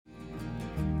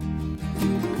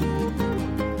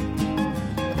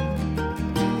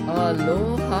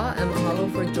Aloha and mahalo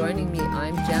for joining me.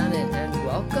 I'm Janet and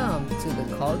welcome to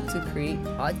the Called to Create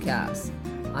podcast.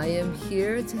 I am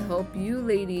here to help you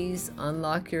ladies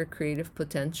unlock your creative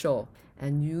potential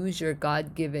and use your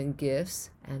God-given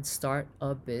gifts and start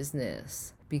a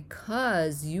business.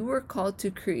 Because you were called to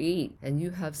create and you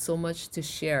have so much to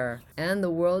share, and the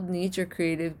world needs your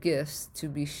creative gifts to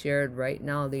be shared right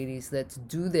now, ladies. Let's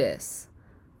do this.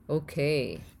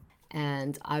 Okay.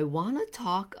 And I want to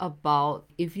talk about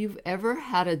if you've ever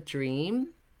had a dream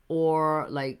or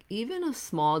like even a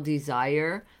small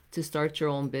desire to start your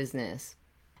own business.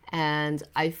 And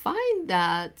I find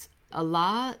that a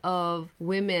lot of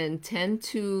women tend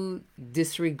to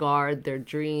disregard their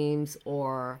dreams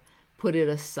or put it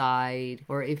aside.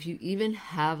 Or if you even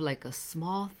have like a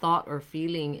small thought or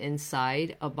feeling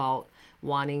inside about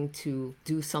wanting to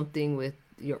do something with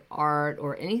your art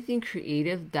or anything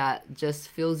creative that just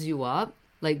fills you up,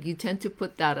 like you tend to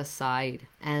put that aside.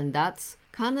 And that's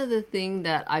kind of the thing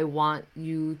that I want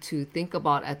you to think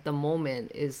about at the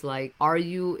moment is like, are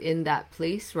you in that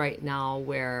place right now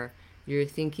where you're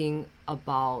thinking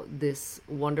about this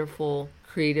wonderful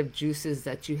creative juices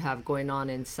that you have going on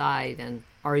inside, and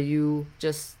are you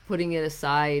just putting it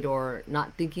aside or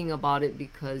not thinking about it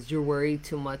because you're worried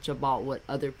too much about what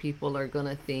other people are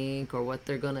gonna think or what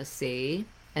they're gonna say?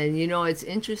 And you know, it's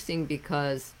interesting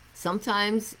because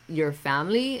sometimes your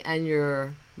family and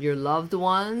your loved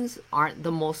ones aren't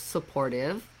the most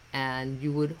supportive, and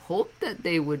you would hope that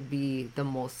they would be the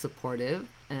most supportive,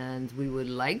 and we would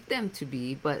like them to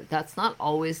be, but that's not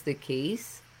always the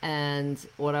case. And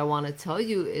what I want to tell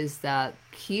you is that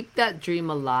keep that dream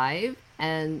alive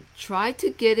and try to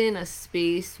get in a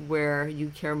space where you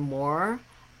care more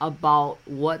about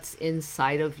what's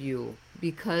inside of you,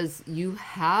 because you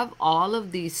have all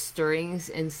of these stirrings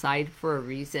inside for a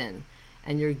reason,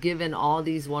 and you're given all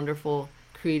these wonderful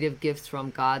creative gifts from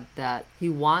God that He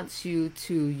wants you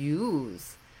to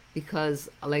use. Because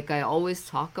like I always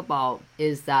talk about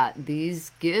is that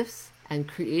these gifts and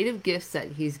creative gifts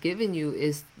that He's given you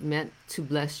is meant to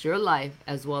bless your life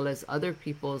as well as other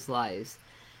people's lives.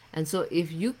 And so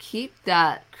if you keep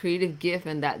that creative gift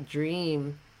and that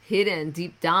dream hidden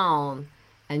deep down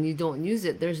and you don't use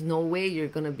it, there's no way you're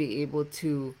going to be able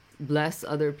to bless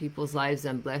other people's lives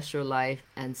and bless your life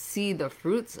and see the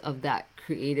fruits of that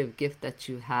creative gift that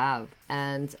you have.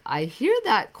 And I hear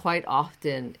that quite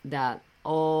often, that,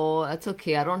 oh, that's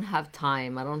okay, I don't have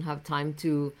time. I don't have time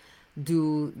to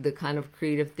do the kind of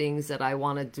creative things that I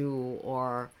want to do,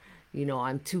 or, you know,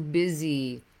 I'm too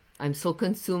busy. I'm so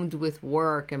consumed with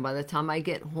work, and by the time I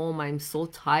get home, I'm so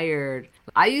tired.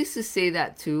 I used to say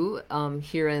that too,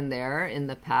 here and there in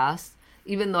the past,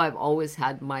 even though I've always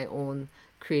had my own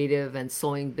creative and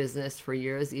sewing business for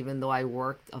years. Even though I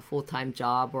worked a full-time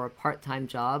job or a part-time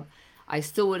job, I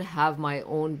still would have my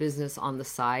own business on the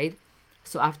side.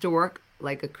 So after work,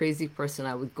 like a crazy person,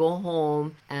 I would go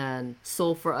home and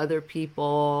sew for other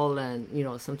people, and, you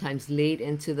know, sometimes late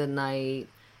into the night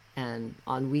and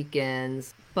on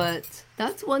weekends. But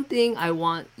that's one thing I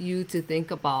want you to think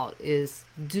about is,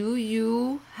 do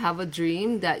you have a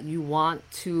dream that you want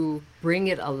to bring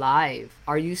it alive?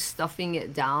 Are you stuffing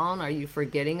it down? Are you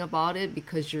forgetting about it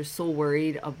because you're so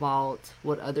worried about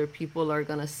what other people are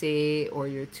gonna say, or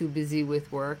you're too busy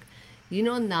with work? You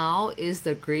know, now is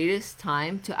the greatest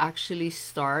time to actually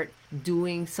start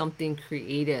doing something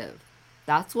creative.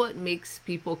 That's what makes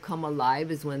people come alive,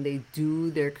 is when they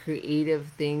do their creative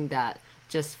thing that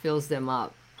just fills them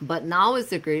up. But now is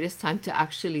the greatest time to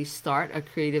actually start a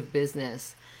creative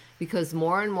business, because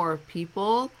more and more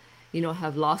people, you know,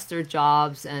 have lost their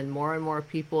jobs, and more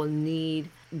people need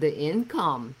the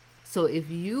income. So if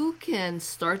you can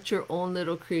start your own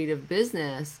little creative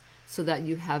business so that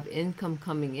you have income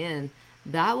coming in,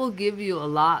 that will give you a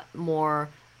lot more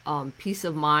peace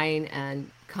of mind, and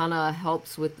kind of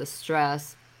helps with the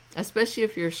stress, especially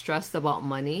if you're stressed about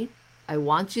money. I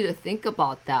want you to think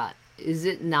about that. Is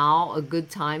it now a good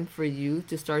time for you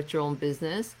to start your own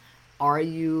business? Are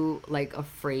you like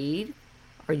afraid?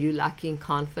 Are you lacking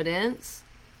confidence?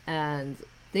 And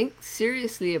think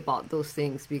seriously about those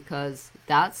things, because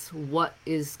that's what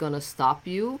is going to stop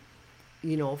you,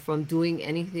 you know, from doing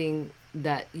anything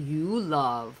that you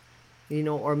love, you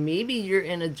know. Or maybe you're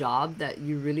in a job that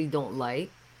you really don't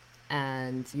like,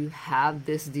 and you have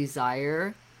this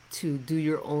desire to do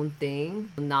your own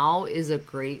thing. Now is a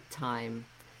great time.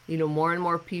 You know, more and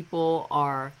more people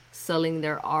are selling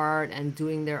their art and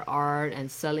doing their art and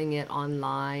selling it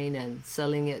online and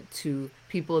selling it to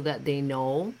people that they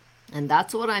know. And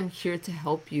that's what I'm here to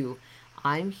help you.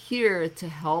 I'm here to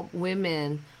help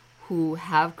women who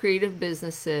have creative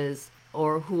businesses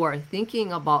or who are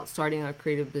thinking about starting a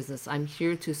creative business, I'm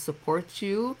here to support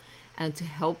you and to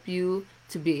help you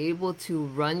to be able to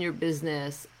run your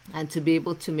business and to be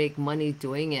able to make money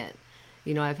doing it.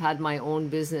 You know, I've had my own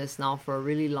business now for a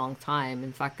really long time.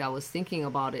 In fact, I was thinking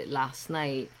about it last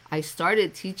night. I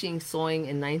started teaching sewing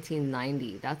in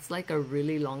 1990. That's like a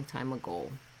really long time ago.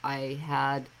 I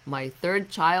had my third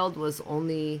child was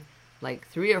only like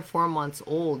 3 or 4 months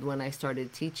old when I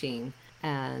started teaching.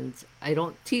 And I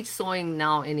don't teach sewing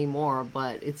now anymore,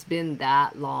 but it's been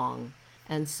that long.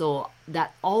 And so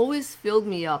that always filled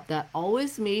me up. That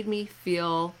always made me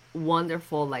feel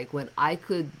wonderful. Like when I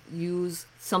could use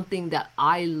something that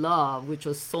I love, which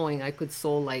was sewing, I could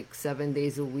sew like 7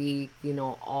 days a week, you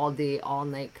know, all day, all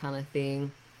night kind of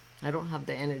thing. I don't have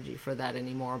the energy for that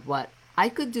anymore, but I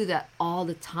could do that all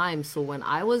the time. So when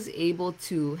I was able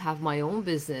to have my own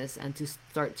business and to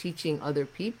start teaching other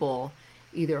people,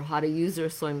 either how to use their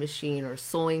sewing machine or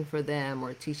sewing for them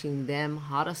or teaching them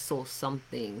how to sew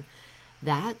something,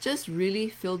 that just really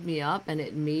filled me up and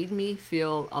it made me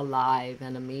feel alive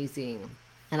and amazing.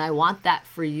 And I want that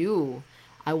for you.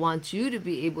 I want you to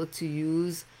be able to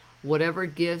use whatever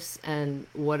gifts and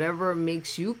whatever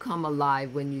makes you come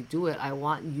alive when you do it. I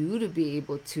want you to be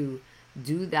able to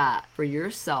do that for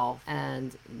yourself.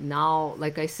 And now,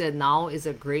 like I said, now is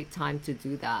a great time to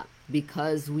do that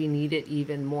because we need it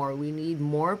even more. We need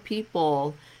more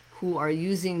people who are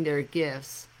using their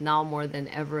gifts now more than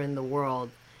ever in the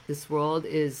world. This world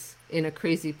is in a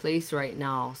crazy place right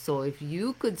now. So if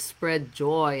you could spread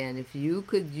joy and if you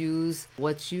could use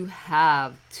what you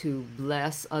have to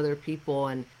bless other people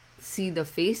and see the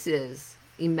faces,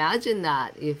 imagine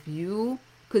that if you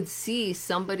could see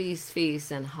somebody's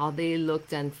face and how they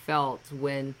looked and felt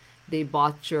when they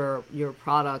bought your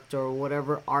product or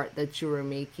whatever art that you were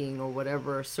making or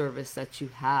whatever service that you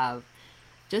have.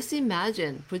 Just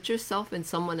imagine, put yourself in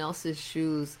someone else's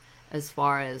shoes as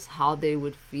far as how they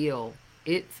would feel.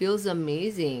 It feels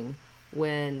amazing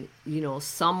when, you know,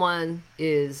 someone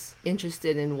is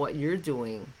interested in what you're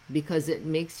doing because it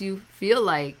makes you feel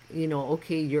like, you know,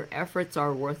 okay, your efforts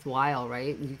are worthwhile,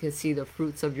 right? You can see the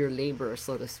fruits of your labor,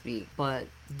 so to speak. But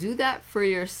do that for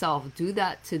yourself. Do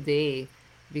that today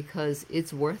because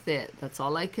it's worth it. That's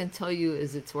all I can tell you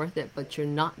is it's worth it, but you're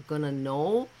not gonna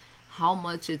know how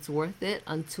much it's worth it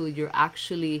until you're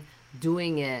actually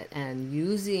doing it and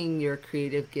using your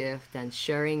creative gift and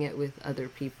sharing it with other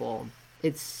people.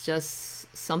 It's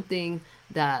just something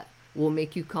that will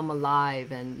make you come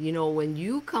alive. And, you know, when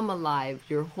you come alive,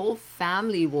 your whole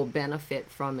family will benefit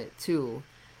from it too.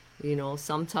 You know,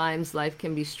 sometimes life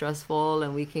can be stressful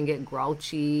and we can get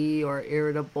grouchy or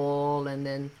irritable, and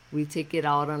then we take it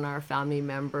out on our family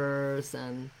members.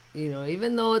 And, you know,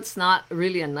 even though it's not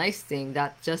really a nice thing,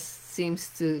 that just seems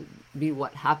to be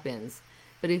what happens.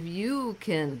 But if you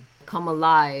can come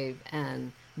alive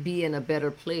and be in a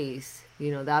better place,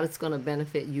 you know, that is going to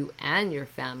benefit you and your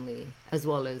family as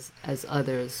well as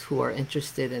others who are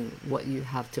interested in what you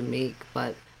have to make.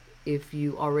 But if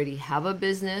you already have a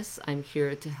business, I'm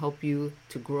here to help you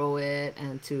to grow it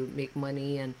and to make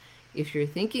money. And if you're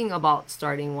thinking about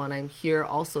starting one, I'm here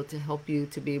also to help you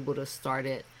to be able to start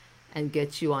it and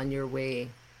get you on your way.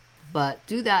 But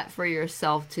do that for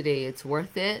yourself today. It's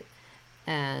worth it.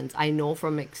 And I know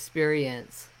from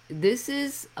experience, this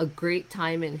is a great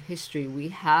time in history. We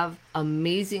have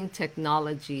amazing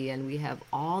technology and we have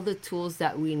all the tools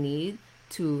that we need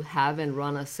to have and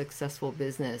run a successful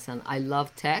business. And I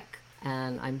love tech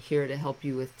and I'm here to help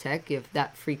you with tech. If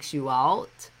that freaks you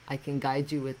out, I can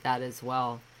guide you with that as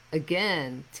well.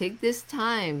 Again, take this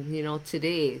time, you know,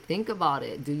 today, think about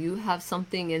it. Do you have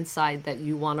something inside that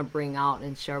you want to bring out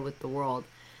and share with the world?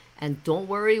 And don't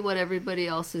worry what everybody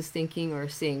else is thinking or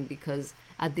saying, because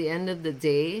at the end of the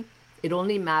day, it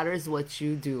only matters what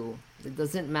you do. It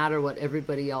doesn't matter what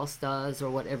everybody else does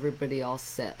or what everybody else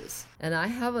says. And I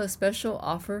have a special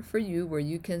offer for you where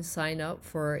you can sign up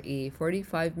for a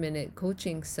 45-minute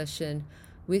coaching session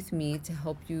with me to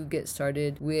help you get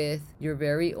started with your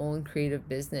very own creative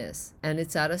business. And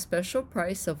it's at a special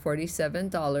price of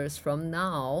 $47 from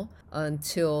now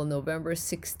until November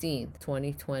 16th,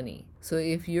 2020. So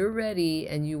if you're ready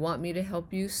and you want me to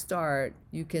help you start,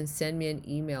 you can send me an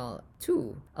email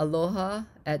to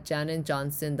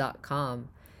aloha@janenjohnson.com.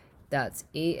 That's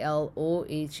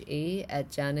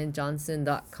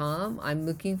ALOHA@janenjohnson.com. I'm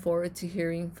looking forward to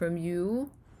hearing from you.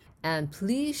 And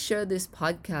please share this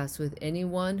podcast with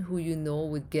anyone who you know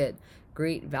would get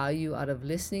great value out of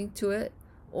listening to it.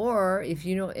 Or if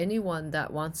you know anyone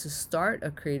that wants to start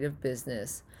a creative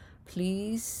business,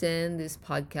 please send this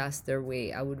podcast their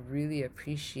way. I would really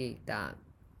appreciate that.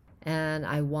 And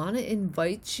I want to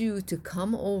invite you to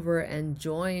come over and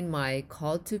join my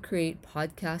Call to Create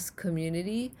podcast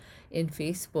community in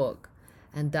Facebook.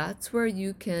 And that's where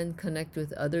you can connect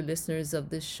with other listeners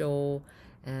of the show,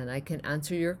 and I can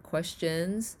answer your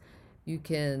questions. You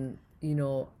can,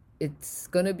 it's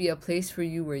going to be a place for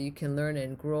you where you can learn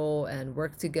and grow and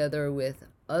work together with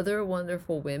other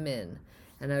wonderful women.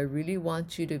 And I really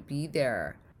want you to be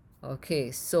there.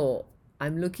 Okay, so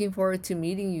I'm looking forward to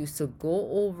meeting you. So go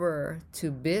over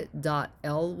to bit.ly/call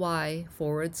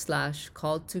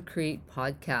to create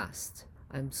podcast.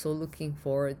 I'm so looking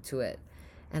forward to it.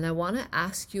 And I want to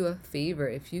ask you a favor.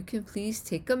 If you can please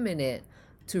take a minute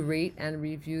to rate and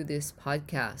review this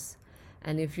podcast.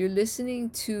 And if you're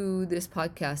listening to this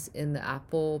podcast in the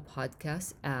Apple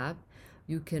Podcast app,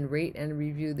 you can rate and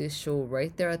review this show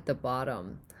right there at the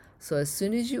bottom. So as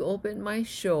soon as you open my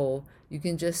show, you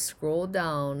can just scroll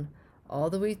down all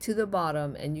the way to the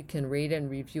bottom and you can rate and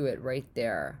review it right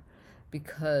there,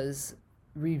 because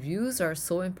reviews are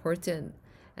so important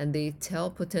and they tell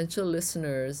potential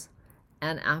listeners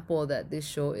and Apple that this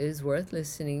show is worth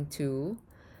listening to.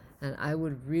 And I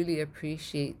would really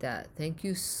appreciate that. Thank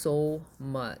you so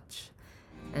much.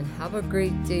 And have a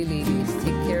great day, ladies.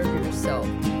 Take care of yourself.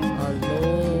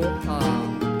 Aloha.